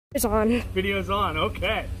It's on. Video's on,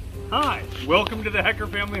 okay. Hi, welcome to the Hecker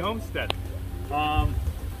Family Homestead.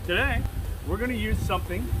 Today, we're gonna use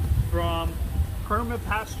something from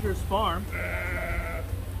Permapastures Farm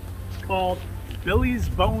called Billy's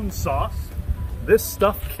Bone Sauce. This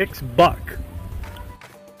stuff kicks buck.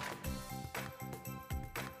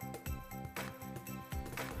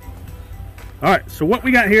 All right, so what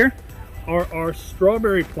we got here are our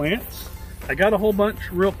strawberry plants. I got a whole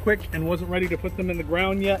bunch real quick and wasn't ready to put them in the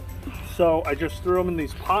ground yet, so I just threw them in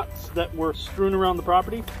these pots that were strewn around the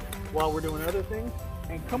property while we're doing other things.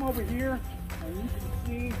 And come over here and you can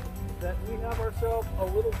see that we have ourselves a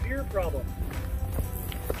little deer problem.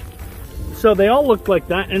 So they all looked like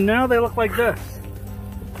that and now they look like this.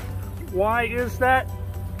 Why is that?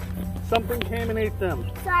 Something came and ate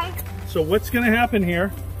them. Sorry. So what's going to happen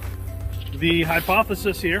here, the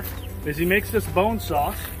hypothesis here, is he makes this bone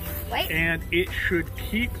sauce. Wait. And it should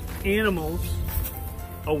keep animals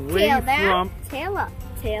away Tail from... down, tail up,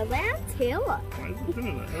 tail down, tail up. Why is it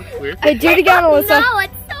doing that? That's weird. I do it again, Alyssa. No,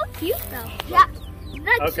 it's so cute though. Yeah.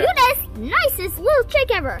 The cutest, nicest little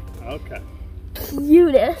chick ever. Okay.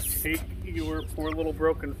 Cutest. Take your poor little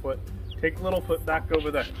broken foot. Take Littlefoot back over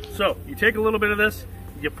there. So, you take a little bit of this,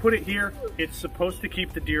 you put it here. It's supposed to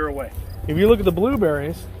keep the deer away. If you look at the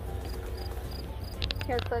blueberries,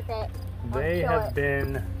 Here, click it. they have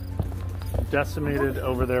been decimated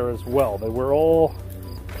over there as well. They were all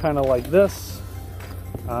kind of like this,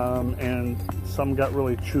 and some got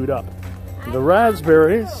really chewed up. The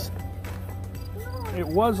raspberries, it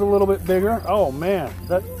was a little bit bigger. Oh man,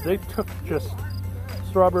 they took just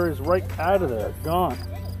strawberries right out of there, gone.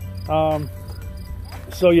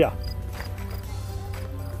 So yeah,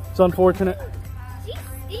 it's unfortunate. She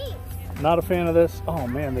stinks. Not a fan of this. Oh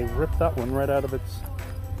man, they ripped that one right out of its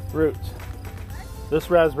roots. This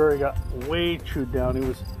raspberry got way chewed down. He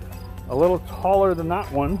was a little taller than that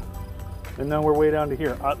one, and now we're way down to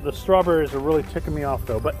here. The strawberries are really ticking me off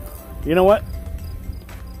though, but you know what?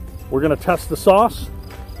 We're gonna test the sauce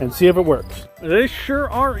and see if it works. They sure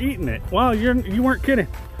are eating it. Wow, you weren't kidding.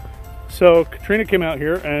 So Katrina came out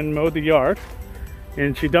here and mowed the yard,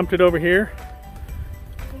 and she dumped it over here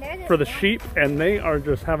for the sheep, and they are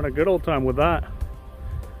just having a good old time with that.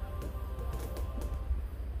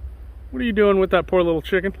 What are you doing with that poor little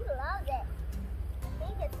chicken? She loves it. I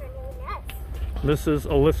think it's her new nest. This is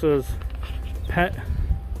Alyssa's pet.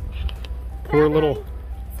 Poor little.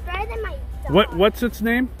 It's better than my dog. What's its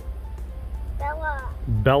name? Bella.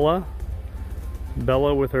 Bella.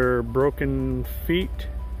 Bella with her broken feet.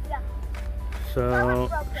 Yeah. So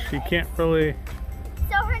she can't really.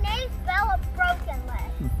 So her name's Bella Broken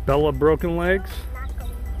Leg. Bella Broken Legs. Not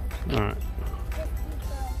going All right.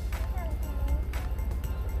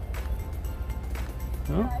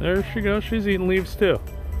 Oh, there she goes. She's eating leaves too.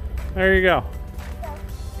 There you go.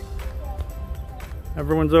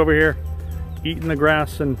 Everyone's over here eating the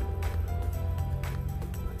grass and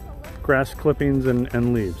grass clippings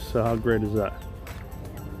and leaves. So how great is that?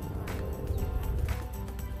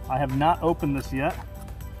 I have not opened this yet.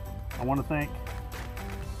 I want to thank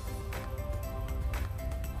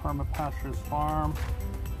Permapastures Farm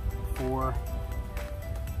for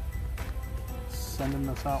sending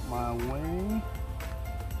this out my way.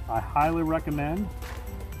 I highly recommend,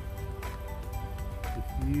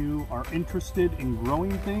 if you are interested in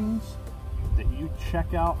growing things, that you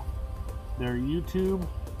check out their YouTube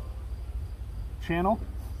channel.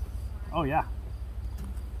 Oh yeah,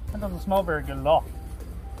 that doesn't smell very good at all.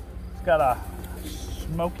 It's got a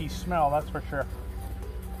smoky smell, that's for sure.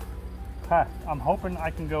 Okay, I'm hoping I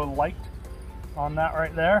can go light on that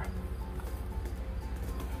right there.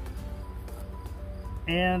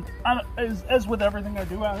 And as with everything I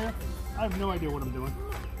do out here, I have no idea what I'm doing.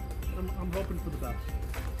 I'm hoping for the best.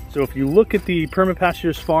 So if you look at the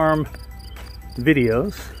Permapastures Farm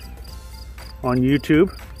videos on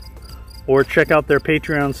YouTube, or check out their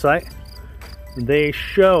Patreon site, they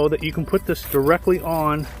show that you can put this directly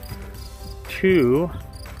on to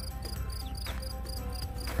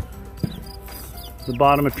the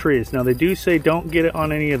bottom of trees. Now they do say don't get it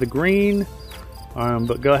on any of the green,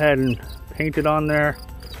 but go ahead and paint it on there,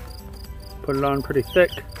 put it on pretty thick.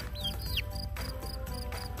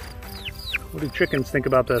 What do chickens think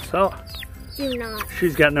about this? Oh, do not.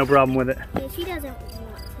 She's got no problem with it. Yeah, she doesn't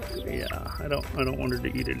want to eat it. Yeah, I don't want her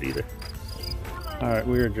to eat it either. All right,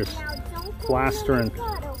 we are just plastering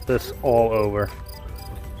this all over.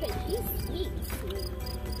 Okay, she's sweet.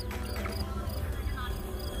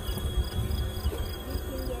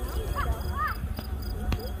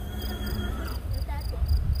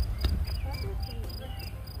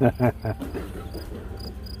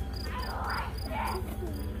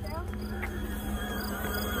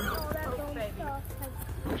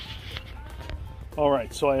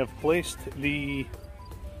 Alright, so I have placed the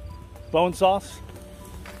bone sauce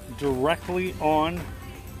directly on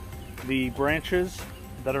the branches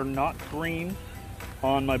that are not green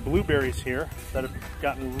on my blueberries here that have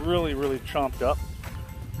gotten really, really chomped up.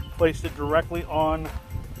 Placed it directly on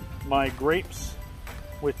my grapes,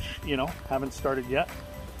 which, you know, haven't started yet.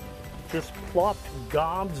 Just plopped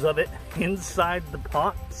gobs of it inside the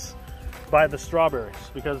pots by the strawberries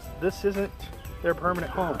because this isn't their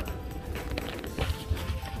permanent home.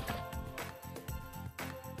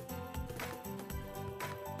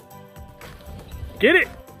 Get it!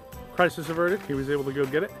 Crisis averted. He was able to go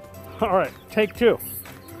get it. All right, take 2.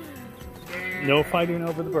 No fighting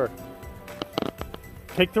over the bird.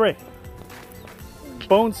 Take 3.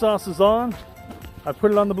 Bone sauce is on. I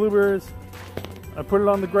put it on the blueberries. I put it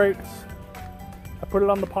on the grapes. I put it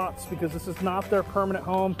on the pots because this is not their permanent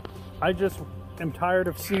home. I just am tired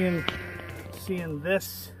of seeing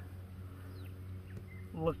this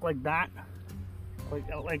look like that.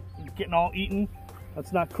 Like getting all eaten.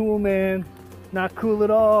 That's not cool, man. Not cool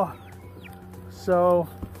at all. So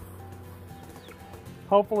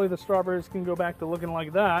hopefully the strawberries can go back to looking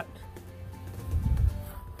like that.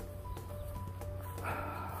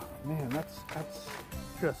 Man, that's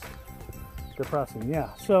just depressing.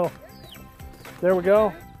 Yeah, so there we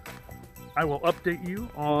go. I will update you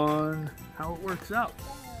on how it works out.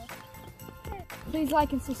 Please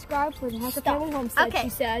like and subscribe for the Hecker Family Homestead, Okay. she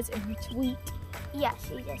says, and retweet. Yeah,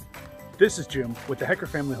 she just. This is Jim with the Hecker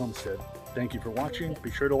Family Homestead. Thank you for watching.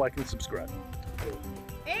 Be sure to like and subscribe.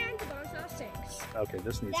 And the bone sauce stinks. Okay,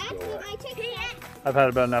 this needs to go away. I took it. I've had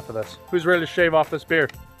about enough of this. Who's ready to shave off this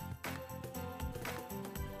beard?